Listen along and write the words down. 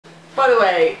By the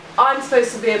way, I'm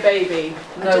supposed to be a baby.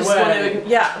 No way.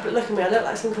 Yeah, but look at me, I look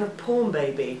like some kind of porn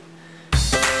baby.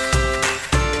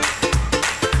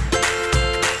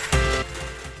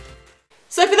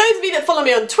 So for those of you that follow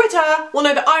me on Twitter will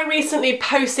know that I recently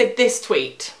posted this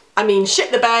tweet. I mean,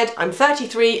 shit the bed, I'm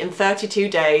 33 in 32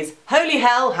 days. Holy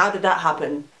hell, how did that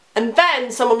happen? And then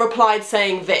someone replied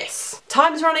saying this.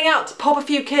 Time's running out to pop a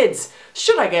few kids.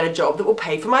 Should I get a job that will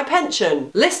pay for my pension?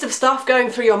 List of stuff going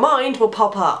through your mind will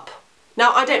pop up.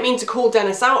 Now, I don't mean to call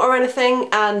Dennis out or anything,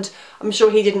 and I'm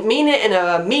sure he didn't mean it in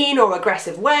a mean or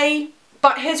aggressive way,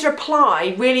 but his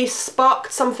reply really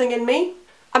sparked something in me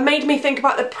and made me think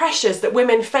about the pressures that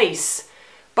women face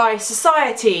by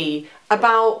society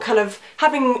about kind of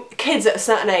having kids at a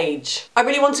certain age. I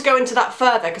really want to go into that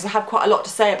further because I have quite a lot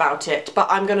to say about it, but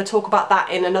I'm going to talk about that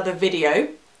in another video.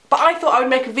 But I thought I would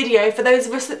make a video for those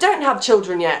of us that don't have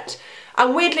children yet.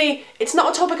 And weirdly, it's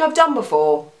not a topic I've done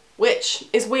before, which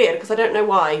is weird because I don't know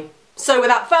why. So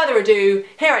without further ado,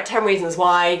 here are 10 reasons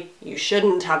why you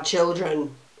shouldn't have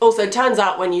children. Also, turns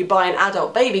out when you buy an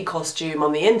adult baby costume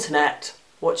on the internet,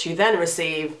 what you then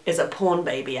receive is a porn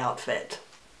baby outfit.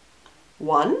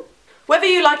 1. Whether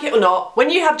you like it or not, when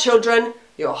you have children,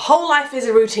 your whole life is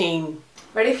a routine.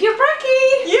 Ready for your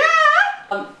brekkie? Yeah!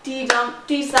 Dumpty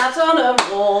Dumpty sat on a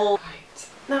wall. Right,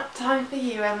 nap time for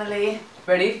you, Emily.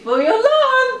 Ready for your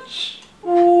lunch?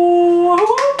 Ooh.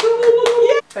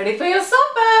 Yeah. Ready for your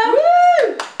supper?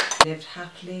 Woo! Lived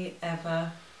happily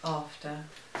ever after.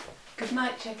 Good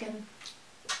night, chicken.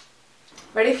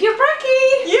 Ready for your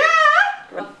brekkie?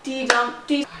 Yeah! Dumpty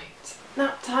Dumpty. Right,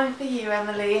 nap time for you,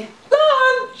 Emily.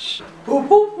 Lunch!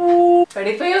 Ooh.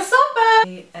 Ready for your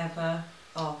supper? Ever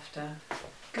after.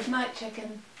 Good night,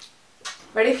 chicken.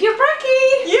 Ready for your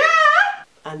brekkie? Yeah!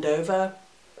 And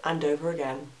over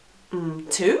again.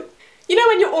 2. You know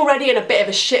when you're already in a bit of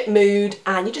a shit mood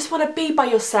and you just want to be by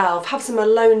yourself, have some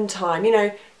alone time, you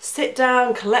know, sit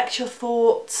down, collect your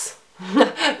thoughts.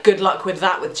 Good luck with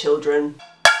that with children.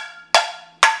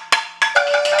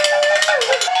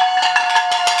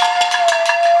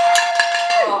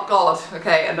 Oh God,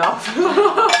 okay, enough.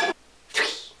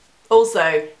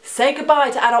 Also, say goodbye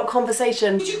to adult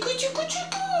conversation.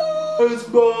 It's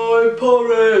my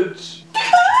porridge.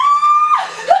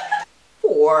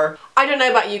 4. I don't know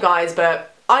about you guys,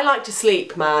 but I like to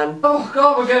sleep, man. Oh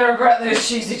God, we're gonna regret those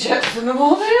cheesy chips in the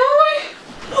morning, aren't we?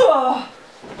 Oh.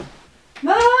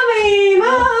 Mommy,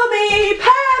 Mommy,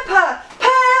 Peppa,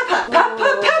 Peppa,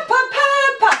 Peppa, Peppa,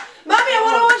 Peppa. Mommy, I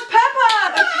want to watch Peppa.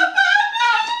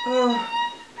 Oh.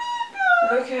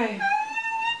 Okay.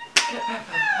 Get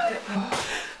Peppa. I'll get Peppa.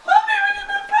 Mommy, we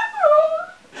need Peppa.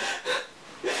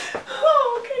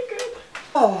 Oh, okay, good.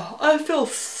 Oh, I feel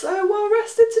so well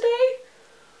rested today.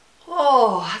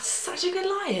 Oh, that's such a good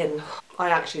lie-in. I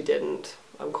actually didn't.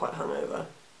 I'm quite hungover.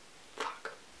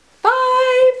 Fuck. 5.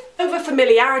 Over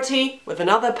familiarity with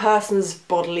another person's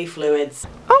bodily fluids.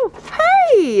 Oh,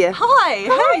 hey! Hi.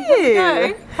 How are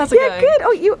you? How's it going? Yeah, good.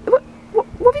 Oh,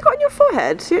 what have you got on your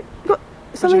forehead? You got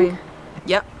something?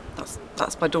 Yep,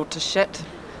 that's my daughter's shit.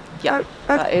 Yeah,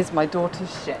 Oh, that is my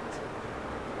daughter's shit.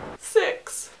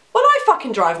 6. When I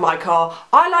fucking drive my car,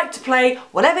 I like to play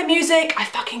whatever music I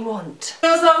fucking want.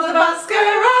 As long as the bus go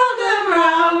round and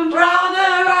round, round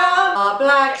and round. Our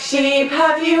black sheep,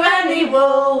 have you any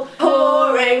wool?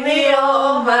 Pouring, the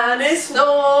old man is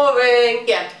snoring.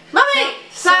 Yeah. Mummy!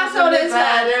 Sam's on his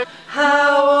head.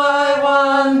 How I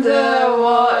wonder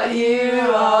what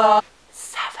you are.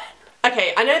 7.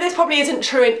 Okay, I know this probably isn't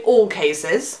true in all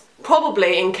cases.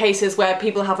 Probably in cases where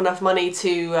people have enough money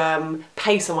to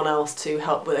pay someone else to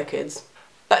help with their kids.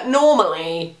 But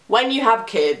normally, when you have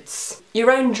kids, your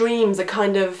own dreams are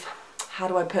kind of, how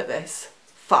do I put this?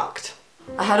 Fucked.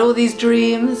 I had all these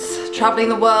dreams, travelling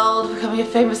the world, becoming a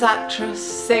famous actress,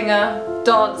 singer,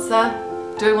 dancer,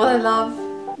 doing what I love.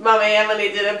 Mummy, Emily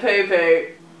did a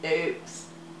poo-poo. Oops.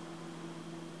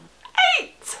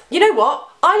 8. You know what?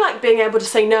 I like being able to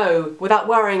say no without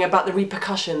worrying about the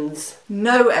repercussions.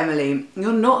 No, Emily,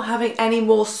 you're not having any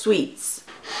more sweets.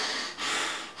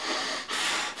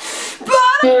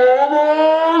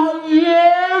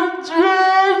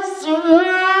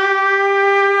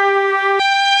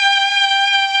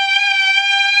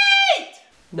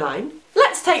 Nine.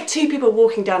 Let's take 2 people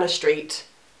walking down a street.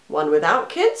 One without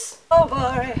kids. Oh,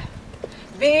 boy.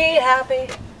 Be happy.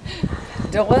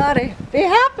 Don't worry. Be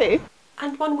happy.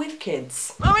 And one with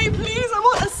kids. Mummy, please, I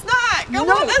want a snack. I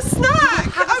want a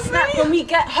snack. Have a snack when we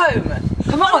get home.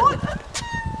 Come on.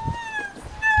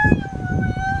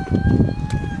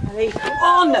 Ellie, come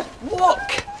on,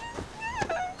 walk.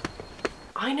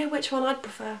 I know which one I'd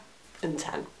prefer. And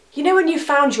 10. You know when you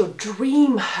found your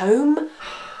dream home?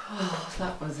 Oh,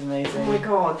 that was Oh amazing. my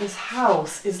god, this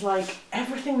house is like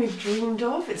everything we've dreamed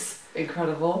of. It's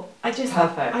Incredible.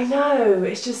 perfect. I know,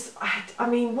 it's just, I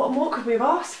mean, what more could we have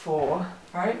asked for?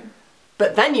 Right?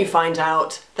 But then you find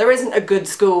out there isn't a good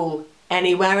school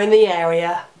anywhere in the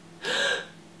area.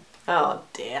 Oh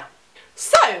dear.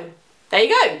 So, there you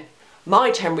go.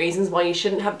 My 10 reasons why you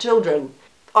shouldn't have children.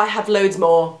 I have loads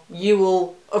more. You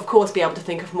will, of course, be able to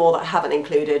think of more that I haven't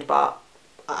included, but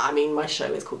I mean, my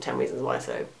show is called 10 Reasons Why,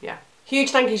 so yeah.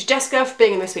 Huge thank you to Jessica for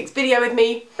being in this week's video with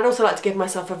me. I'd also like to give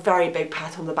myself a very big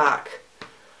pat on the back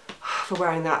for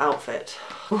wearing that outfit.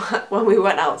 When we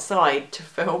went outside to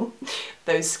film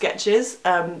those sketches,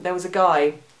 there was a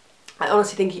guy, I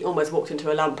honestly think he almost walked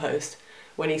into a lamppost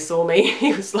when he saw me.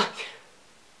 He was like,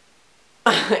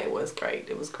 it was great,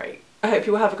 it was great. I hope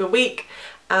you will have a good week,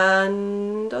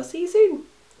 and I'll see you soon.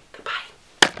 Goodbye.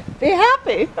 Be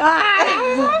happy.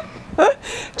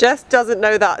 Jess doesn't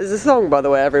know that is a song, by the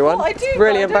way, everyone. Oh, I do, it's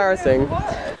really but I don't know embarrassing. the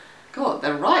word. God,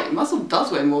 they're right. Muscle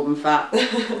does weigh more than fat.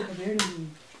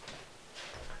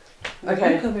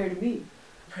 Okay. Come here to me.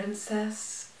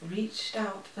 Princess reached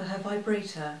out for her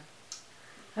vibrator.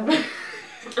 Did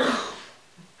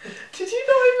you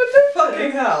not even know?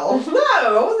 Fucking hell. No,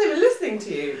 I wasn't even listening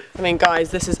to you. I mean,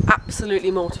 guys, this is absolutely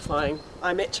mortifying.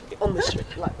 I'm literally on the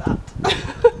street like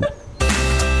that.